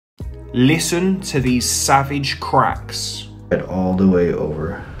Listen to these savage cracks. All the way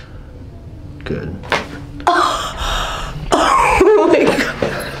over. Good. Oh my god.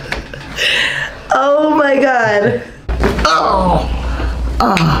 Oh my god. Oh.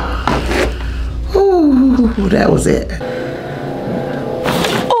 Oh. Ooh, that was it.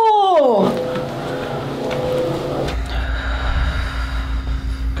 Oh.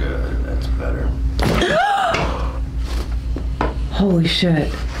 Good, that's better. Holy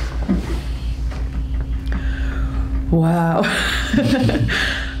shit. Wow.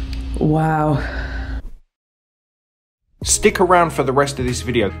 Wow. Stick around for the rest of this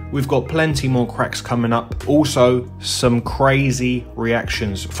video. We've got plenty more cracks coming up. Also, some crazy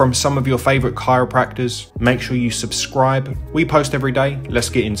reactions from some of your favorite chiropractors. Make sure you subscribe. We post every day. Let's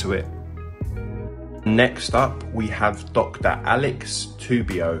get into it. Next up, we have Dr. Alex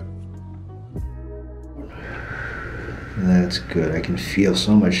Tubio. That's good. I can feel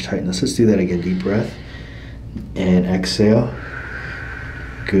so much tightness. Let's do that again. Deep breath. And exhale.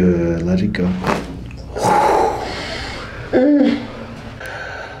 Good. Let it go.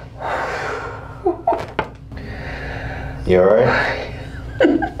 You alright?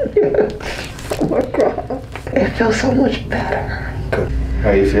 Oh my god. It feels so much better. Good. How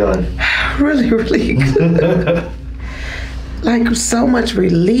are you feeling? Really, really good. Like so much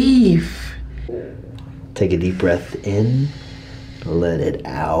relief. Take a deep breath in. Let it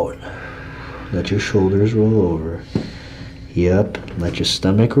out. Let your shoulders roll over. Yep. Let your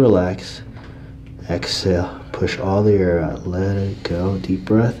stomach relax. Exhale. Push all the air out. Let it go. Deep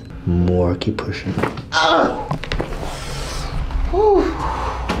breath. More. Keep pushing.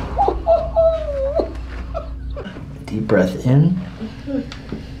 Deep breath in.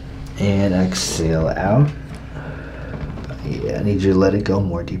 And exhale out. Yeah, I need you to let it go.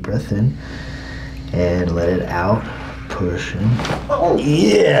 More. Deep breath in. And let it out. Pushing.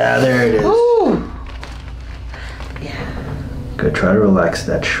 Yeah, there it is. Yeah. Good. Try to relax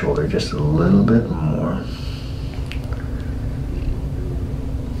that shoulder just a little bit more.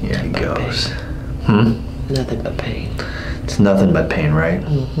 Here it goes. Nothing but pain. It's nothing but pain, right?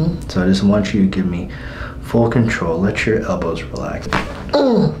 Mm-hmm. So I just want you to give me full control. Let your elbows relax.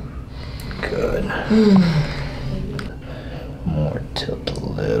 Good. More tilt a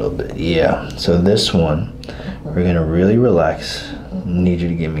little bit. Yeah. So this one, we're gonna really relax. I need you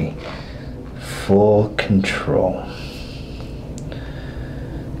to give me full control.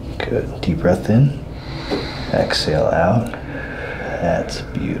 Good. Deep breath in. Exhale out. That's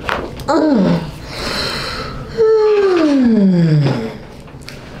beautiful.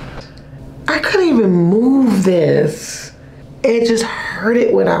 I couldn't even move this. It just hurt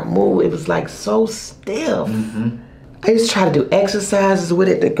it when I moved. It was like so stiff. I used to try to do exercises with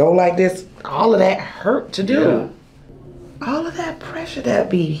it to go like this. All of that hurt to do. Yeah. All of that pressure that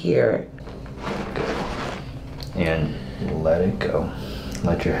be here. And let it go.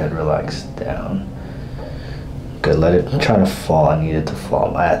 Let your head relax down. Good, let it try to fall. I need it to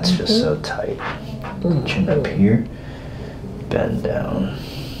fall. That's just so tight. Chin up here. Bend down.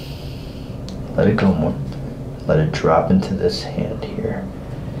 Let it go more. Let it drop into this hand here.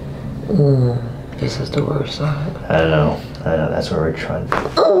 This is the worst side. I know. That's what we're trying to do.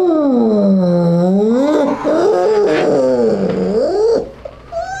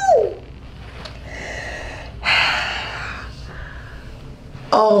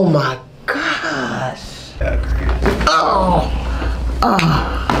 Oh my gosh.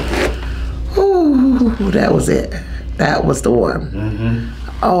 Ooh, that was it. That was the one.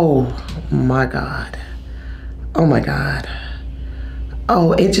 Oh my god. Oh my god.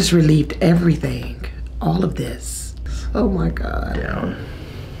 Oh, it just relieved everything. All of this. Oh my god. Down.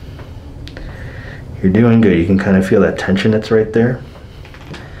 You're doing good. You can kind of feel that tension that's right there.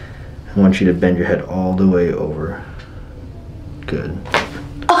 I want you to bend your head all the way over. Good.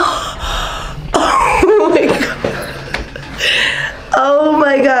 Oh my god. Oh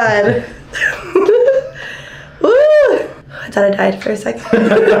my god. Woo! I thought I died for a second.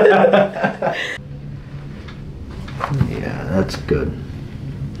 Yeah, that's good.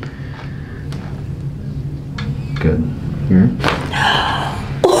 Good. Here.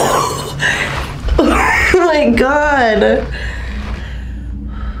 Oh my god.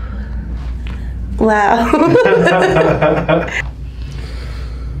 Wow.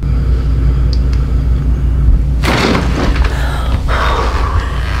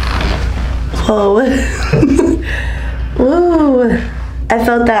 Whoa. Woo. I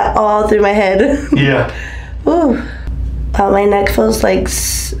felt that all through my head. Yeah. Woo. Wow, my neck feels like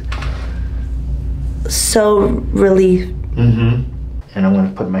so relief. And I'm going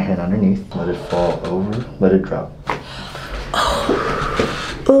to put my hand underneath. Let it fall over. Let it drop.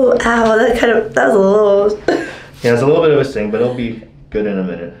 Ooh, ow, that was a little. Yeah, it's a little bit of a sting, but it'll be good in a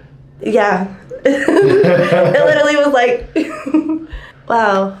minute. Yeah. It literally was like,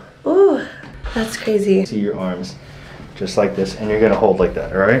 wow. Ooh, that's crazy. See your arms just like this, and you're gonna hold like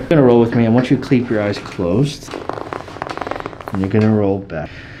that, all right? You're gonna roll with me. I want you to keep your eyes closed. And you're gonna roll back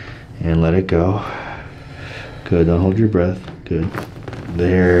and let it go. Good, don't hold your breath. Good.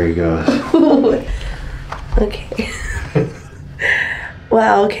 There he goes. Okay.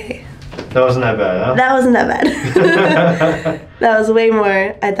 Wow, okay. That wasn't that bad, huh? That wasn't that bad. That was way more.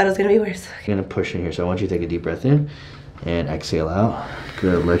 I thought it was gonna be worse. You're gonna push in here, so I want you to take a deep breath in and exhale out.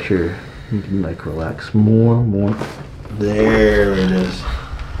 Good, you can like relax more. There it is.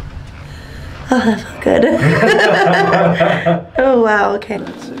 Oh, that felt good. Oh, wow, okay.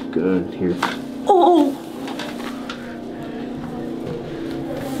 That's it, good, here. Oh!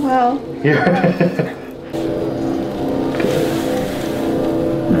 Wow. Here.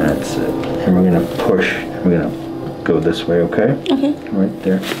 That's it. And we're gonna push. We're gonna go this way, okay? Okay. Right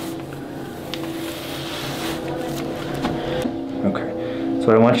there. Okay.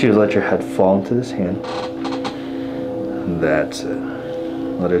 So I want you to let your head fall into this hand. That's it.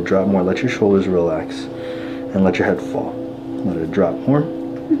 Let it drop more. Let your shoulders relax. And let your head fall. Let it drop more.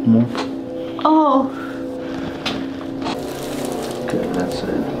 Oh. Good, that's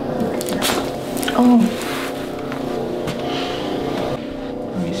it. Oh.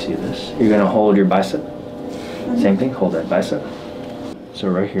 Let me see this. You're gonna hold your bicep. Same thing, hold that bicep. So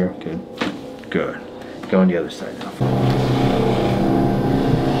right here, good. Good. Go on the other side now.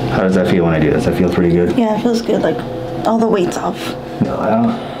 How does that feel when I do this? Does that feel pretty good? Yeah, it feels good. Like, all the weight's off. Go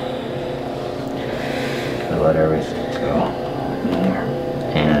out. Gotta let everything go. There.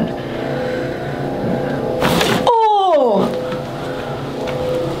 And. Oh!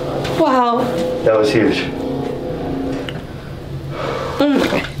 Wow. That was huge.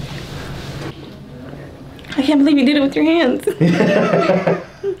 I can't believe you did it with your hands.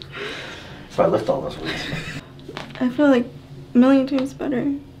 So I lift all those weights. I feel like a million times better.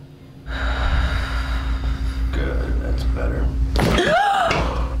 Good, that's better.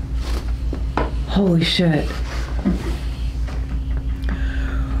 Holy shit.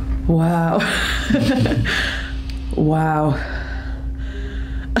 Wow. Wow.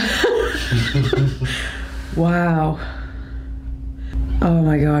 Wow. Oh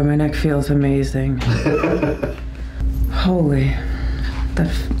my god, my neck feels amazing. Holy.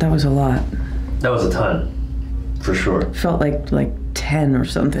 That was a lot. That was a ton. For sure. Felt like 10 or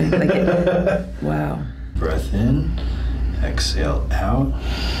something. Like wow. Breath in, exhale out.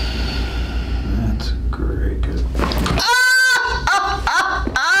 That's great, good.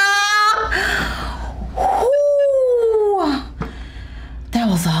 That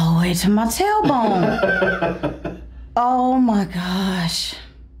was all the way to my tailbone. Oh my gosh.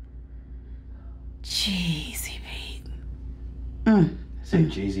 Jeezy Pete. Say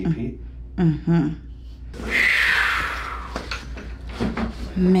Jeezy Pete.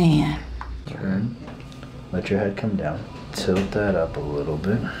 Man. Turn. Let your head come down. Tilt that up a little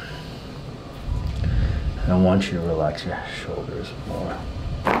bit. And I want you to relax your shoulders more.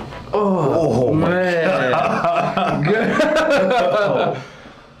 Oh man.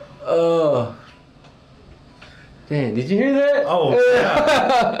 Oh. Dang, did you hear that? Oh,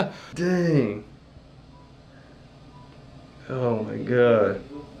 yeah. Dang. Oh my god.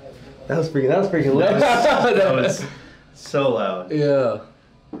 That was freaking loud. That was so loud. Yeah.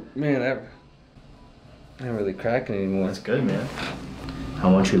 Man, I'm not really cracking anymore. That's good, man. I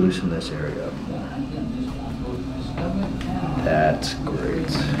want you to loosen this area up more. That's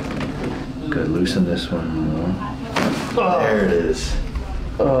great. Good, loosen this one more. There it is.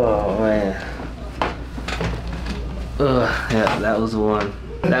 Oh man. Yeah, that was the one.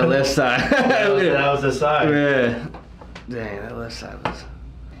 That left side. That was the side. Yeah. Dang, that left side was.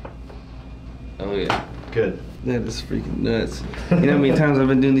 Oh yeah. Good. That is freaking nuts. You know how many times I've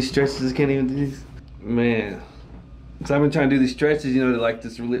been doing these stretches, I can't even do these? Man. So I've been trying to do these stretches, you know, to like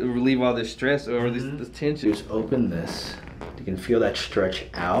just relieve all this stress or this tension. Just open this. You can feel that stretch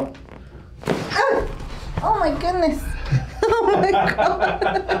out. Oh my goodness. Oh my god.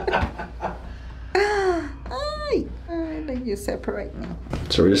 I think you separate me.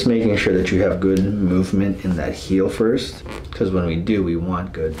 So we're just making sure that you have good movement in that heel first, because when we do, we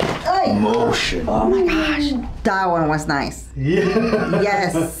want good motion. Oh my gosh. That one was nice. Yeah.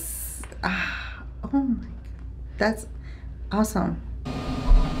 Yes. Oh my god. That's awesome.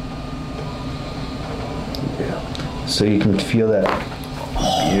 Yeah. So you can feel that.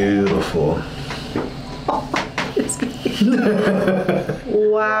 Beautiful.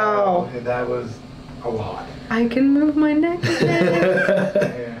 Wow. That was a lot. I can move my neck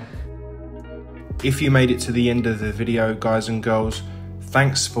again. If you made it to the end of the video, guys and girls,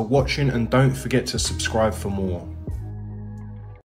 thanks for watching and don't forget to subscribe for more.